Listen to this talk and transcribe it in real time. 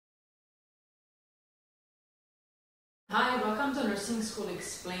Hi, welcome to Nursing School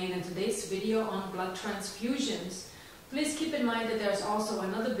Explained and today's video on blood transfusions. Please keep in mind that there's also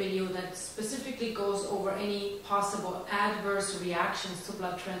another video that specifically goes over any possible adverse reactions to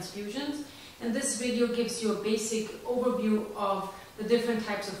blood transfusions. And this video gives you a basic overview of the different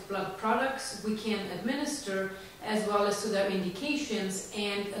types of blood products we can administer, as well as to their indications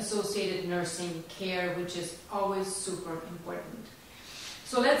and associated nursing care, which is always super important.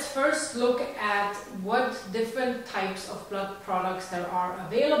 So let's first look at what different types of blood products there are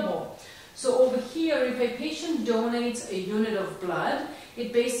available. So over here, if a patient donates a unit of blood,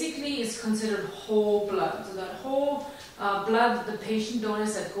 it basically is considered whole blood. So that whole blood the patient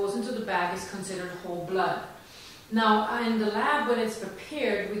donates that goes into the bag is considered whole blood. Now in the lab, when it's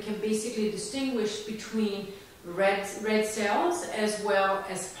prepared, we can basically distinguish between red cells as well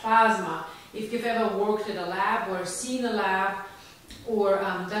as plasma. If you've ever worked at a lab or seen a lab, or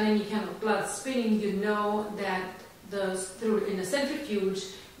done any kind of blood spinning, you know that in a centrifuge,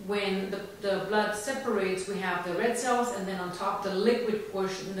 when the blood separates, we have the red cells and then on top the liquid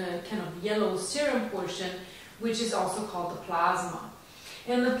portion, the kind of yellow serum portion, which is also called the plasma.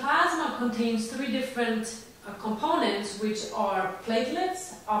 And the plasma contains three different components, which are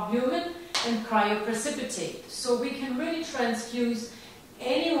platelets, albumin, and cryoprecipitate. So we can really transfuse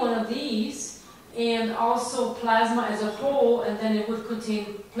any one of these, and also plasma as a whole, and then it would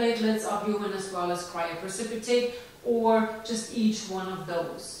contain platelets, albumin, as well as cryoprecipitate, or just each one of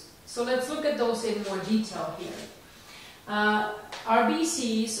those. So let's look at those in more detail here.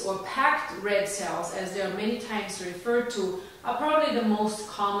 RBCs, or packed red cells, as they are many times referred to, are probably the most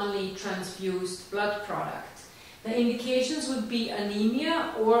commonly transfused blood product. The indications would be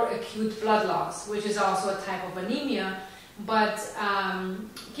anemia or acute blood loss, which is also a type of anemia. But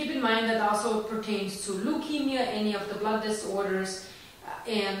keep in mind that also pertains to leukemia, any of the blood disorders,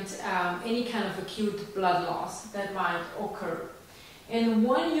 and any kind of acute blood loss that might occur. And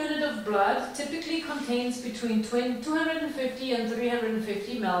 1 unit of blood typically contains between 250 and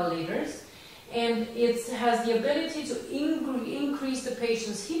 350 milliliters, and it has the ability to increase the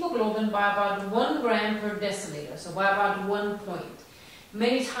patient's hemoglobin by about 1 gram per deciliter, so by about 1 point.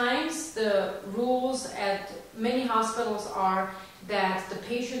 Many times the rules at many hospitals are that the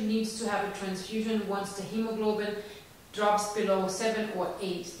patient needs to have a transfusion once the hemoglobin drops below 7 or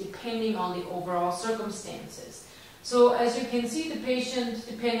 8, depending on the overall circumstances. So as you can see, the patient,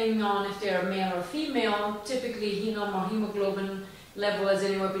 depending on if they're male or female, typically normal hemoglobin level is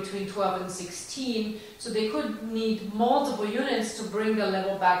anywhere between 12 and 16, so they could need multiple units to bring the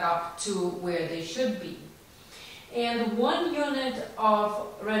level back up to where they should be. And 1 unit of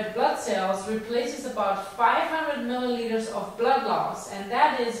red blood cells replaces about 500 milliliters of blood loss, and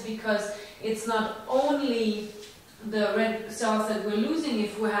that is because it's not only the red cells that we're losing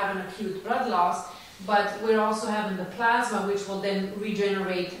if we have an acute blood loss, but we're also having the plasma, which will then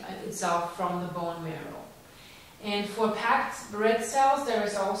regenerate itself from the bone marrow. And for packed red cells, there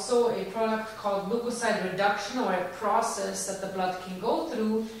is also a product called leukocyte reduction, or a process that the blood can go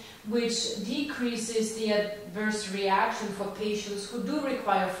through, which decreases the adverse reaction for patients who do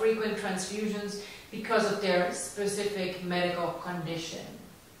require frequent transfusions because of their specific medical condition.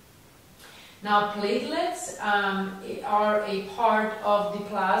 Now, platelets are a part of the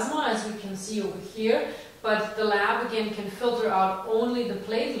plasma, as we can see over here, but the lab again can filter out only the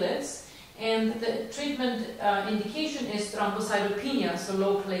platelets, and the treatment indication is thrombocytopenia, so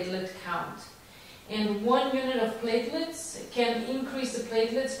low platelet count. And 1 unit of platelets can increase the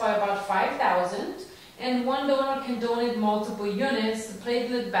platelets by about 5,000, and 1 donor can donate multiple units. The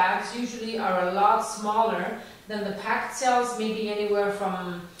platelet bags usually are a lot smaller than the packed cells, maybe anywhere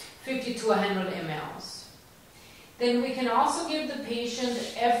from 50 to 100 mLs. Then we can also give the patient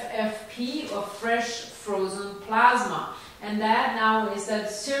FFP, or fresh frozen plasma, and that now is that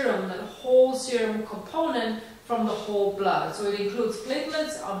serum, that whole serum component from the whole blood. So it includes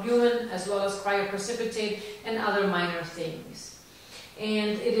platelets, albumin, as well as cryoprecipitate and other minor things. And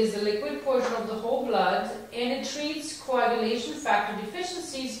it is the liquid portion of the whole blood, and it treats coagulation factor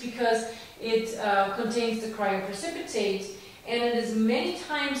deficiencies because it contains the cryoprecipitate, and it is many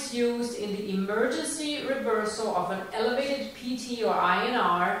times used in the emergency reversal of an elevated PT or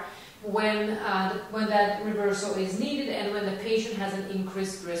INR when that reversal is needed and when the patient has an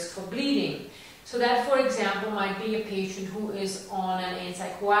increased risk for bleeding. So that, for example, might be a patient who is on an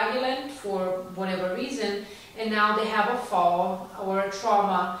anticoagulant for whatever reason, and now they have a fall or a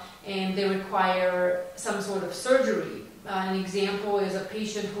trauma and they require some sort of surgery. An example is a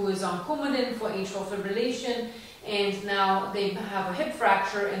patient who is on Coumadin for atrial fibrillation, and now they have a hip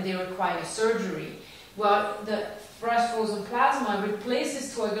fracture and they require surgery. Well, the fresh frozen plasma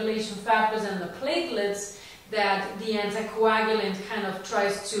replaces coagulation factors and the platelets that the anticoagulant kind of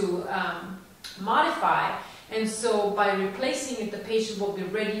tries to modify. And so by replacing it, the patient will be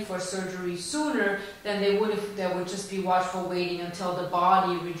ready for surgery sooner than they would if they would just be watchful waiting until the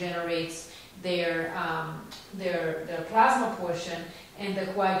body regenerates their plasma portion and the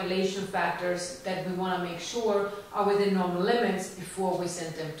coagulation factors that we want to make sure are within normal limits before we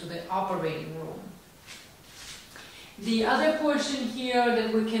send them to the operating room. The other portion here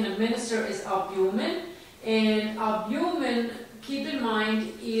that we can administer is albumin. And albumin, keep in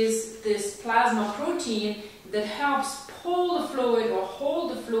mind, is this plasma protein that helps pull the fluid or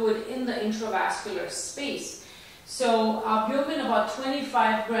hold the fluid in the intravascular space. So albumin, about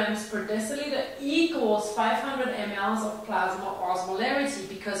 25 grams per deciliter, equals 500 mLs of plasma osmolarity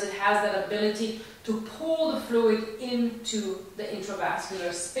because it has that ability to pull the fluid into the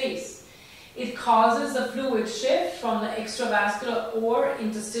intravascular space. It causes the fluid shift from the extravascular or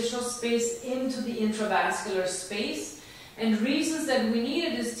interstitial space into the intravascular space. And reasons that we need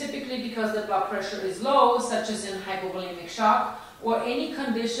it is typically because the blood pressure is low, such as in hypovolemic shock, or any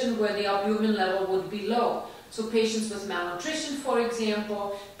condition where the albumin level would be low. So patients with malnutrition, for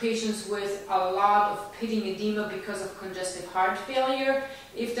example, patients with a lot of pitting edema because of congestive heart failure,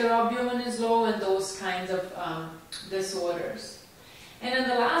 if their albumin is low, and those kinds of disorders. And then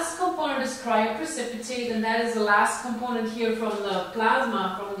the last component is cryoprecipitate, and that is the last component here from the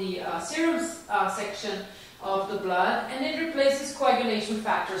plasma, from the serum section of the blood, and it replaces coagulation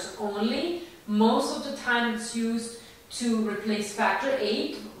factors only. Most of the time it's used to replace factor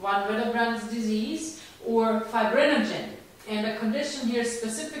 8, von Willebrand's disease, or fibrinogen. And the condition here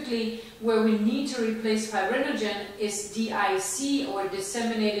specifically where we need to replace fibrinogen is DIC, or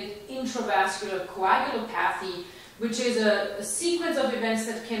disseminated intravascular coagulopathy, which is a sequence of events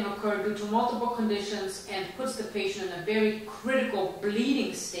that can occur due to multiple conditions and puts the patient in a very critical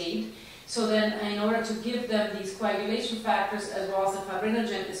bleeding state. So then, in order to give them these coagulation factors as well as the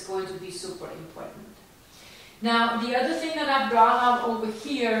fibrinogen is going to be super important. Now, the other thing that I've brought up over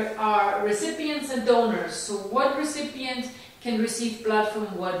here are recipients and donors. So what recipient can receive blood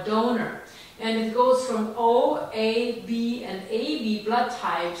from what donor? And it goes from O, A, B, and AB blood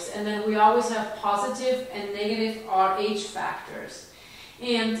types, and then we always have positive and negative RH factors.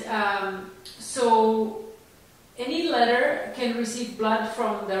 And so any letter can receive blood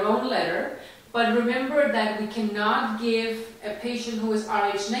from their own letter, but remember that we cannot give a patient who is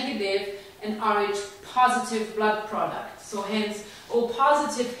RH negative an RH positive blood product. So hence, O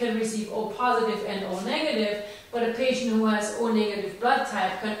positive can receive O positive and O negative, but a patient who has O negative blood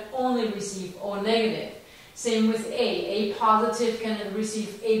type can only receive O negative. Same with A positive can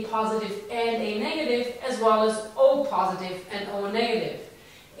receive A positive and A negative, as well as O positive and O negative.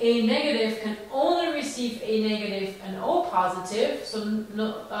 A negative can only receive A negative and O positive, so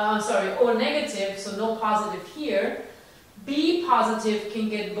no, O negative, so no positive here. B positive can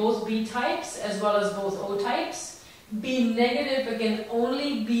get both B types as well as both O types. B negative, again,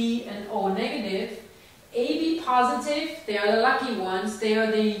 only B and O negative. AB positive, they are the lucky ones. They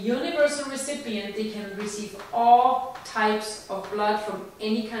are the universal recipient. They can receive all types of blood from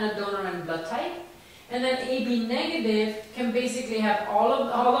any kind of donor and blood type. And then AB negative can basically have all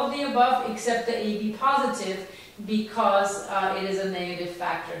of the above except the AB positive because it is a negative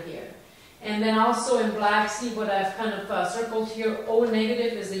factor here. And then also in black, see what I've kind of circled here, O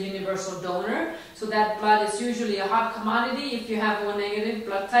negative is the universal donor. So that blood is usually a hot commodity. If you have O negative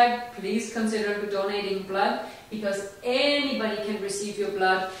blood type, please consider donating blood because anybody can receive your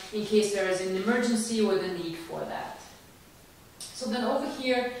blood in case there is an emergency or the need for that. So then over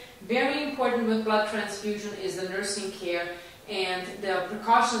here, very important with blood transfusion is the nursing care and the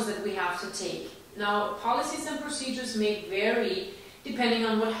precautions that we have to take. Now, policies and procedures may vary depending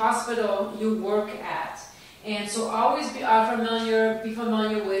on what hospital you work at. And so always be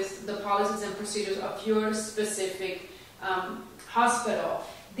familiar with the policies and procedures of your specific hospital.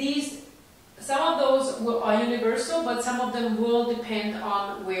 Some of those are universal, but some of them will depend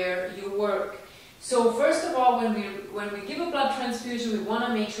on where you work. So first of all, when we give a blood transfusion, we want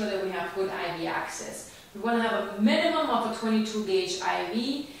to make sure that we have good IV access. We want to have a minimum of a 22 gauge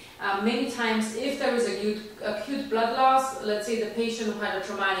IV. Many times, if there is acute blood loss, let's say the patient who had a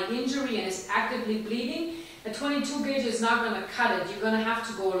traumatic injury and is actively bleeding, a 22 gauge is not going to cut it. You're going to have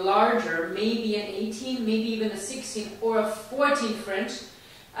to go larger, maybe an 18, maybe even a 16 or a 14 French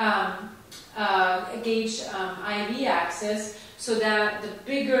gauge IV access, so that the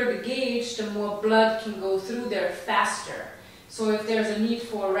bigger the gauge, the more blood can go through there faster. So if there's a need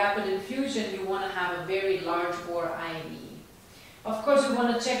for rapid infusion, you want to have a very large bore IV. Of course, we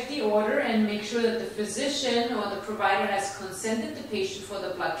want to check the order and make sure that the physician or the provider has consented the patient for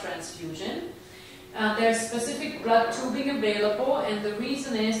the blood transfusion. There's specific blood tubing available, and the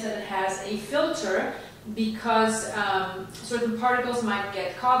reason is that it has a filter because certain particles might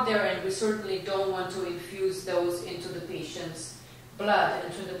get caught there, and we certainly don't want to infuse those into the patient's blood,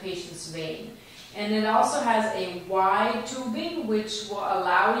 into the patient's vein. And it also has a wide tubing which will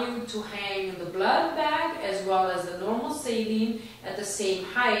allow you to hang the blood bag as well as the normal saline at the same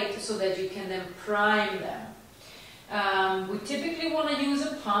height so that you can then prime them. We typically want to use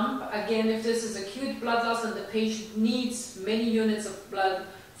a pump. Again, if this is acute blood loss and the patient needs many units of blood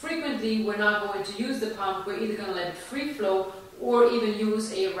frequently, we're not going to use the pump. We're either going to let it free flow or even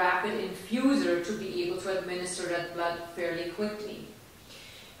use a rapid infuser to be able to administer that blood fairly quickly.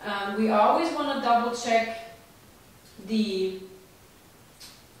 We always want to double check the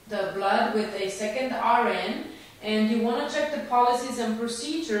blood with a second RN, and you want to check the policies and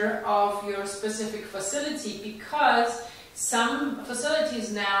procedure of your specific facility, because some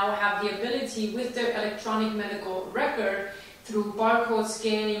facilities now have the ability with their electronic medical record through barcode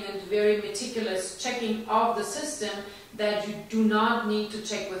scanning and very meticulous checking of the system that you do not need to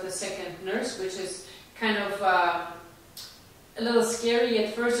check with a second nurse, which is kind of a little scary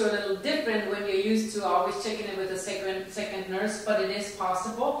at first, or a little different when you're used to always checking it with a second nurse, but it is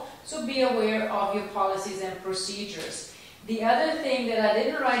possible. So be aware of your policies and procedures. The other thing that I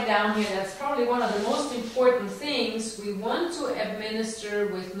didn't write down here, that's probably one of the most important things, we want to administer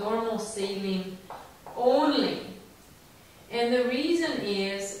with normal saline only. And the reason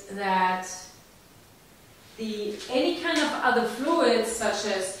is that any kind of other fluids such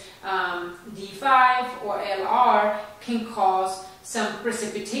as D5 or LR can cause some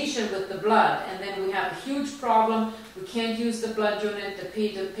precipitation with the blood, and then we have a huge problem. We can't use the blood unit, the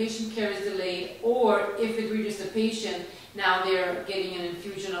patient care is delayed, or if it reaches the patient, now they're getting an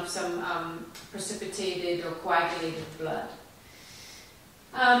infusion of some precipitated or coagulated blood.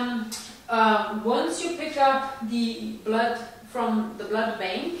 Once you pick up the blood from the blood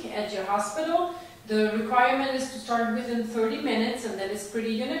bank at your hospital, the requirement is to start within 30 minutes, and that is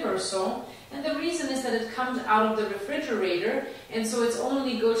pretty universal. And the reason is that it comes out of the refrigerator, and so it's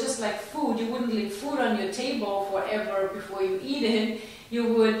only goes just like food. You wouldn't leave food on your table forever before you eat it.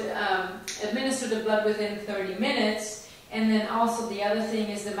 You would administer the blood within 30 minutes. And then also the other thing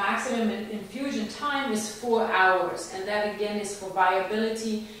is the maximum infusion time is 4 hours. And that again is for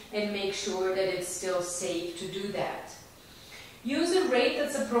viability and make sure that it's still safe to do that. Use a rate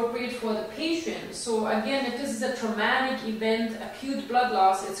that's appropriate for the patient. So again, if this is a traumatic event, acute blood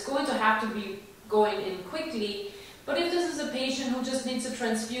loss, it's going to have to be going in quickly. But if this is a patient who just needs a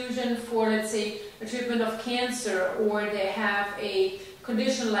transfusion for, let's say, a treatment of cancer, or they have a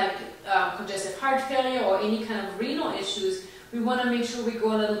condition like congestive heart failure or any kind of renal issues, we want to make sure we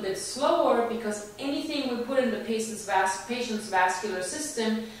go a little bit slower, because anything we put in the patient's vascular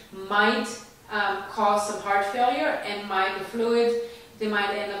system might cause some heart failure, and they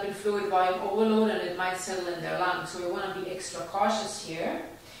might end up in fluid volume overload, and it might settle in their lungs. So we want to be extra cautious here.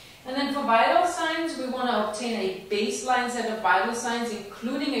 And then for vital signs, we want to obtain a baseline set of vital signs,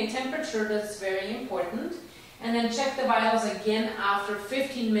 including a temperature. That's very important. And then check the vitals again after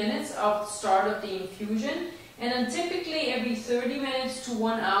 15 minutes of the start of the infusion. And then typically every 30 minutes to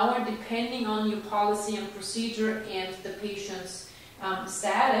 1 hour, depending on your policy and procedure and the patient's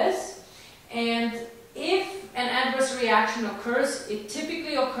status. And if an adverse reaction occurs, it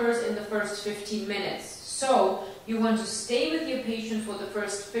typically occurs in the first 15 minutes. So you want to stay with your patient for the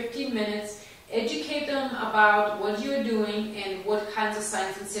first 15 minutes, educate them about what you're doing and what kinds of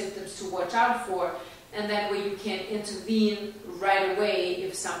signs and symptoms to watch out for, and that way you can intervene right away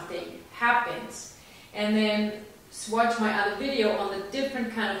if something happens. And then watch my other video on the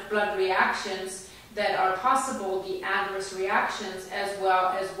different kind of blood reactions that are possible, the adverse reactions, as well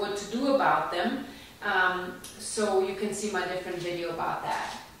as what to do about them. So you can see my different video about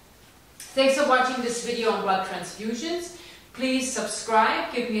that. Thanks for watching this video on blood transfusions. Please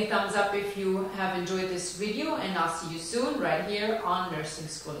subscribe, give me a thumbs up if you have enjoyed this video, and I'll see you soon right here on Nursing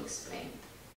School Explained.